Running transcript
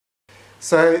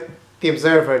So the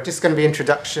observer, just going to be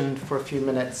introduction for a few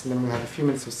minutes, and then we'll have a few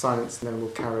minutes of silence, and then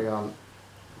we'll carry on.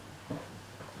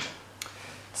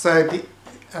 So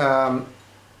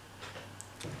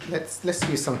let's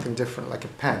use something different, like a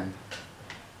pen.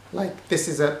 Like this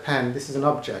is a pen, this is an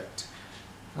object.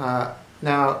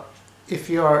 Now, if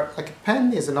you're, like a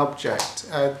pen is an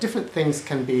object, different things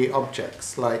can be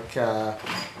objects, like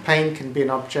pain can be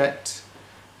an object,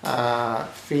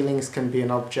 feelings can be an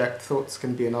object, thoughts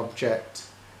can be an object,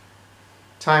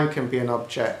 time can be an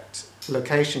object,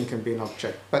 location can be an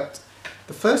object. But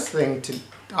the first thing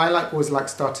always like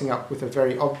starting up with a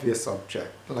very obvious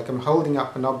object, like I'm holding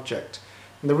up an object.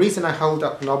 And the reason I hold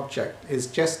up an object is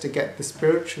just to get the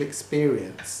spiritual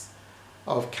experience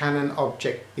of, can an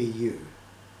object be you?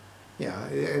 Yeah,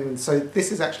 and so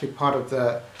this is actually part of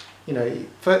the,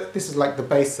 this is like the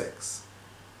basics,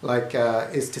 like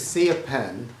is to see a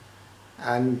pen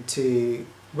and to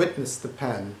witness the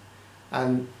pen.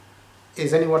 And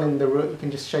is anyone in the room, you can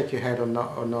just shake your head or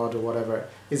nod or whatever,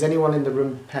 is anyone in the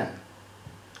room with a pen?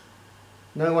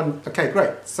 No one? Okay,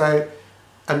 great. So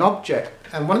an object,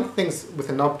 and one of the things with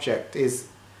an object is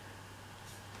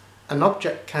an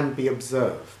object can be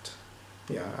observed.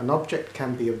 Yeah, an object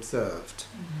can be observed.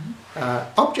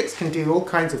 Mm-hmm. Objects can do all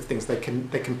kinds of things. They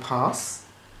can pass.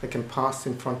 They can pass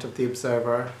in front of the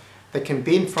observer. They can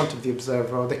be in front of the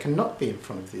observer, or they can not be in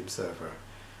front of the observer.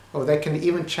 Or they can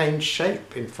even change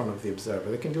shape in front of the observer.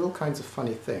 They can do all kinds of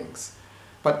funny things.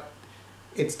 But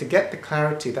it's to get the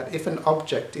clarity that if an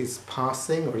object is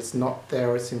passing, or it's not there,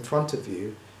 or it's in front of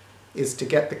you, is to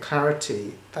get the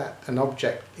clarity that an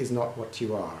object is not what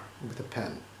you are with a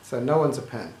pen. So no one's a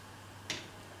pen.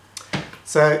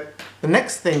 So the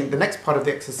next part of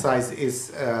the exercise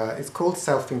is it's called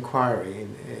self-inquiry.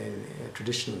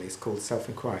 Traditionally, it's called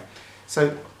self-inquiry.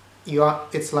 So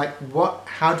it's like,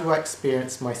 how do I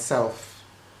experience myself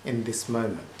in this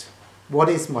moment? What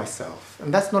is myself?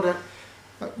 And that's not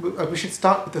we should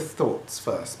start with the thoughts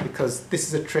first, because this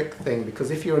is a trick thing,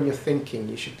 because if you're in your thinking,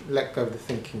 you should let go of the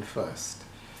thinking first.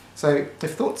 So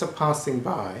if thoughts are passing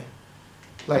by,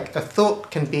 like a thought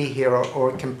can be here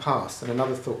or it can pass, and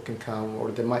another thought can come,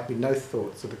 or there might be no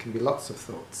thoughts, or there can be lots of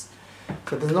thoughts.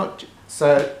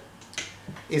 So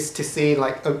is to see,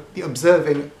 like,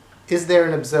 observing, is there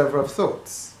an observer of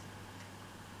thoughts?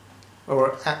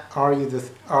 Or are you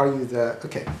the,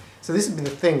 okay. So this would be the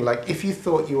thing, like if you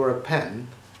thought you were a pen,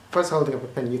 if I was holding up a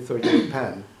pen, you thought you were a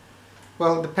pen,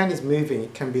 well, the pen is moving,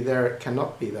 it can be there, it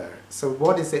cannot be there. So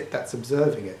what is it that's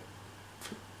observing it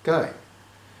going?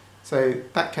 So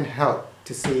that can help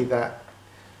to see that,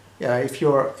 if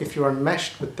you're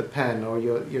enmeshed with the pen, or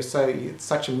it's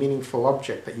such a meaningful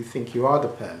object that you think you are the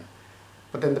pen,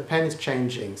 but then the pen is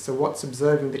changing, so what's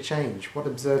observing the change? What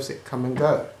observes it come and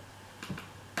go?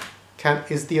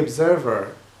 Is the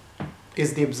observer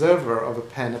of a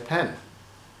pen?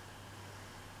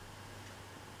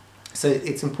 So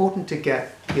it's important to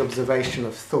get the observation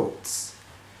of thoughts,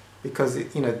 because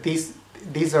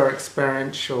these are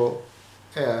experiential.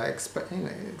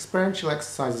 Experiential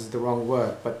exercise is the wrong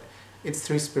word, but it's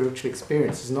through spiritual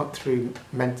experience. It's not through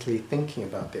mentally thinking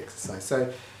about the exercise.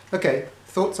 So, okay,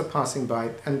 thoughts are passing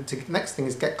by, and the next thing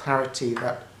is get clarity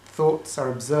that thoughts are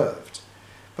observed.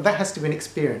 But that has to be an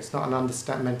experience, not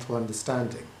an mental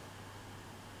understanding.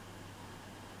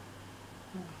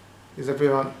 Is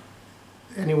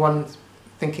anyone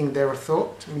thinking they're a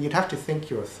thought? I mean, you'd have to think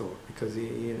you're a thought, because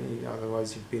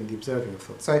otherwise you'd be in the observing of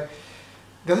thought. So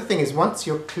the other thing is, once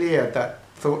you're clear that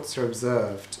thoughts are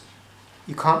observed,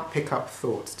 you can't pick up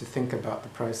thoughts to think about the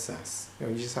process.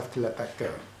 You just have to let that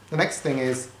go. The next thing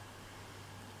is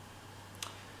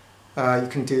you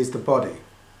can do is the body.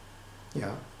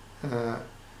 Yeah.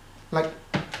 Like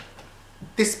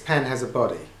this pen has a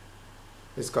body.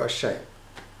 It's got a shape.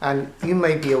 And you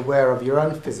may be aware of your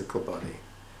own physical body.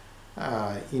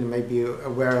 You may be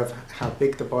aware of how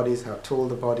big the body is, how tall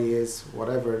the body is,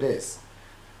 whatever it is.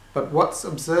 But what's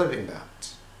observing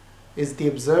that? Is the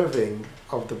observing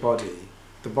of the body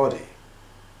the body?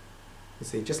 You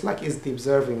see, just like is the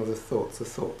observing of the thoughts,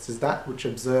 is that which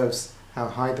observes how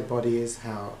high the body is,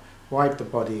 how wide the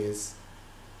body is.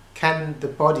 Can the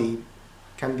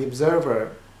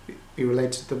observer be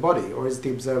related to the body, or is the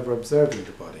observer observing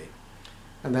the body?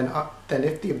 And then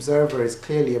if the observer is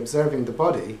clearly observing the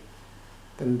body,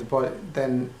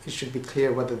 then it should be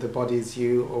clear whether the body is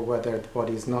you or whether the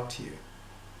body is not you.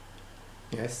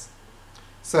 Yes?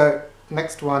 So,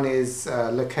 next one is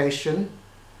location.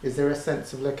 Is there a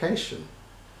sense of location?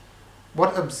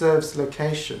 What observes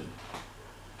location?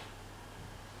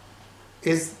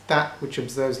 Is that which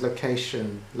observes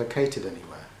location located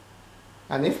anywhere?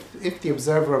 And if the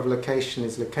observer of location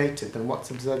is located, then what's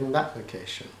observing that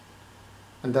location?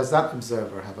 And does that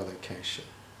observer have a location?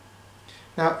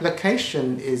 Now,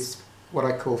 location is what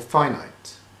I call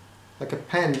finite. Like a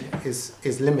pen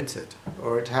is limited,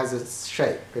 or it has a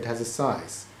shape, it has a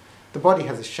size. The body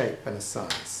has a shape and a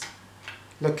size.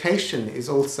 Location is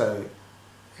also,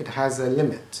 it has a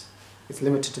limit. It's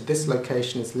limited to this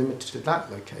location, it's limited to that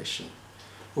location.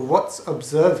 Well, what's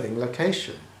observing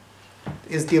location?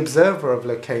 Is the observer of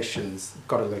locations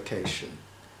got a location?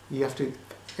 You have to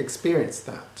experience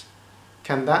that.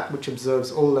 Can that which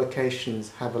observes all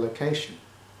locations have a location?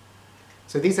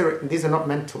 So these are not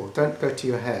mental. Don't go to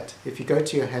your head. If you go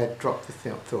to your head, drop the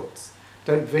thoughts.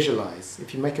 Don't visualize.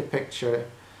 If you make a picture,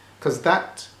 because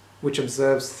that which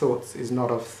observes thoughts is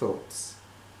not of thoughts.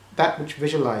 That which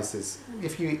visualizes,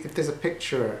 if there's a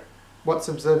picture, what's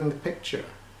observing the picture?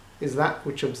 Is that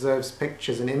which observes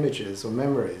pictures and images or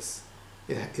memories?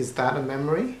 Is that a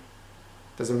memory?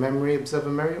 Does a memory observe a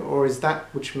memory? Or is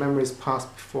that which memories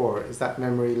passed before, is that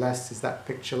memory less, is that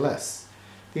picture less?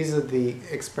 These are the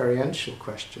experiential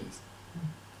questions.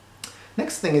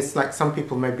 Next thing is, like, some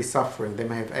people may be suffering. They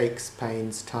may have aches,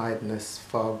 pains, tiredness,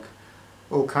 fog,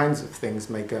 all kinds of things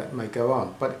may go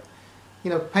on. But, you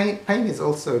know, pain is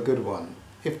also a good one.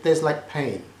 If there's like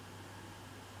pain,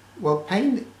 well,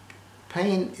 pain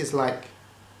is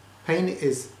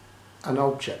an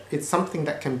object. It's something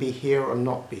that can be here or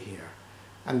not be here.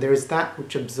 And there is that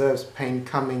which observes pain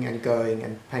coming and going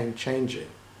and pain changing.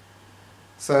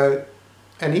 So,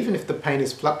 and even if the pain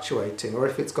is fluctuating, or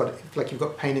if you've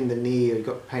got pain in the knee, or you've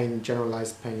got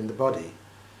generalized pain in the body,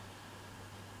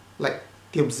 like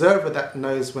the observer that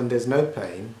knows when there's no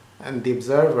pain, and the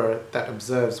observer that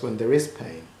observes when there is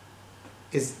pain,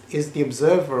 is the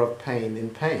observer of pain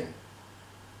in pain.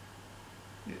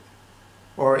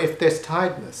 Or if there's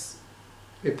tiredness,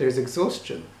 if there's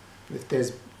exhaustion, if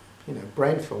there's, you know,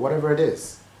 brain fog, whatever it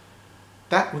is,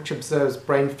 that which observes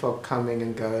brain fog coming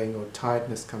and going, or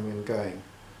tiredness coming and going.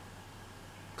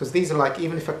 Because these are like,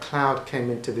 even if a cloud came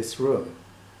into this room,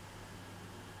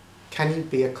 can you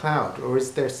be a cloud? Or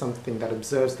is there something that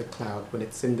observes the cloud when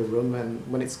it's in the room and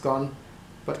when it's gone?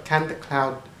 But can the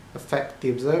cloud affect the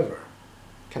observer?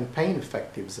 Can pain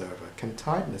affect the observer? Can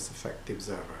tiredness affect the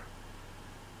observer?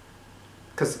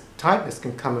 Because tiredness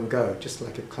can come and go, just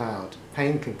like a cloud.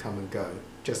 Pain can come and go,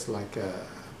 just like a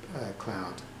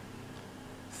cloud.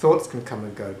 Thoughts can come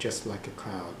and go, just like a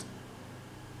cloud.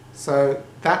 So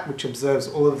that which observes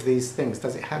all of these things,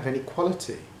 does it have any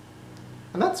quality?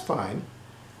 And that's fine.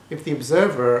 If the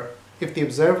observer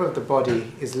of the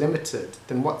body is limited,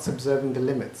 then what's observing the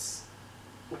limits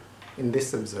in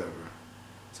this observer?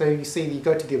 So you see, you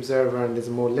go to the observer and there's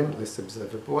a more limitless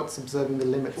observer, but what's observing the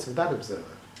limits of that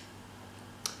observer?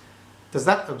 Does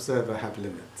that observer have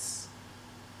limits?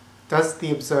 Does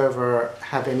the observer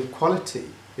have any quality?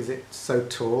 Is it so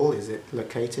tall? Is it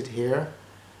located here?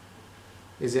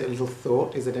 Is it a little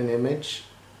thought? Is it an image?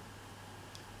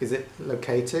 Is it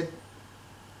located?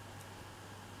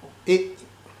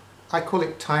 I call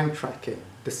it time tracking,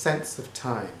 the sense of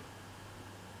time.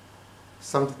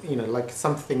 Like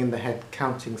something in the head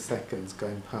counting seconds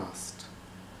going past.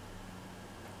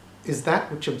 Is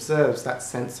that which observes that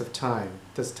sense of time?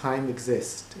 Does time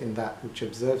exist in that which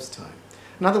observes time?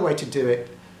 Another way to do it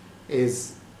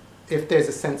is, if there's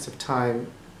a sense of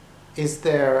time, is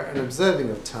there an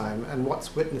observing of time, and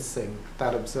what's witnessing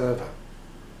that observer?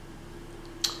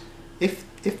 If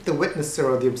the witnesser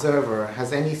or the observer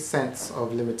has any sense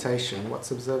of limitation, what's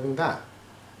observing that?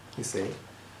 You see?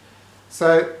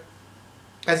 So,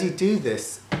 as you do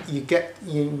this,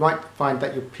 you might find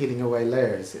that you're peeling away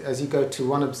layers. As you go to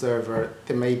one observer,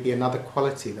 there may be another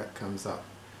quality that comes up.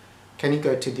 Can you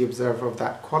go to the observer of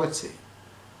that quality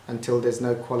until there's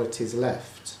no qualities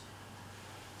left?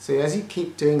 So as you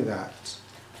keep doing that,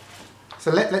 so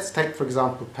let's take, for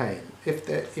example, pain.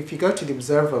 If you go to the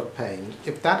observer of pain,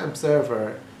 if that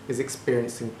observer is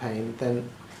experiencing pain, then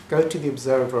go to the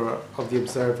observer of the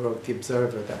observer of the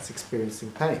observer that's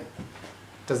experiencing pain.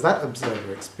 Does that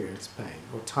observer experience pain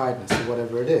or tiredness or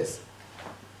whatever it is?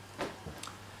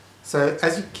 So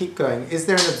as you keep going, is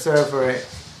there an observer?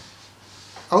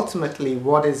 Ultimately,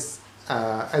 what is,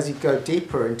 as you go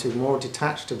deeper into more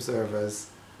detached observers,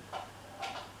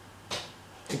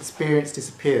 experience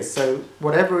disappears. So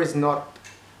whatever is not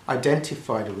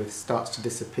identified with starts to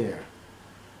disappear.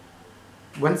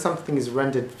 When something is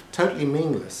rendered totally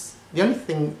meaningless, the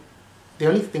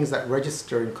only things that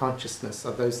register in consciousness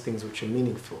are those things which are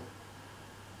meaningful.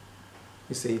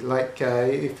 You see, like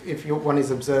if one is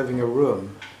observing a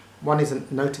room, one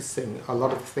isn't noticing a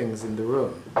lot of things in the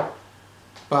room,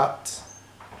 but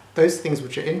those things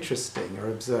which are interesting are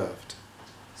observed.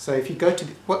 So if you go to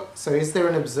so is there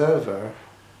an observer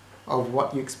of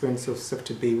what you experience yourself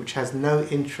to be which has no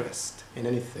interest in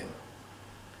anything?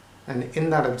 And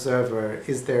in that observer,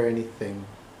 is there anything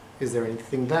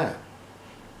there?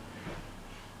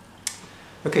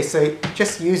 Okay, so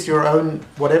just use your own,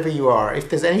 whatever you are. If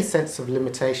there's any sense of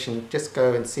limitation, just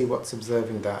go and see what's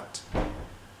observing that.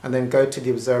 And then go to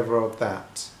the observer of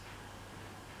that.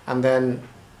 And then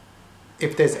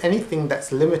if there's anything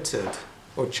that's limited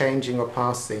or changing or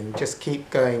passing, just keep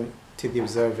going to the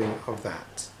observing of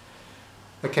that.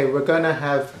 Okay, we're going to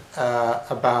have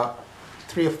about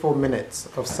 3 or 4 minutes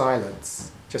of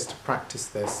silence just to practice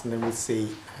this, and then we'll see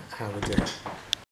how we do.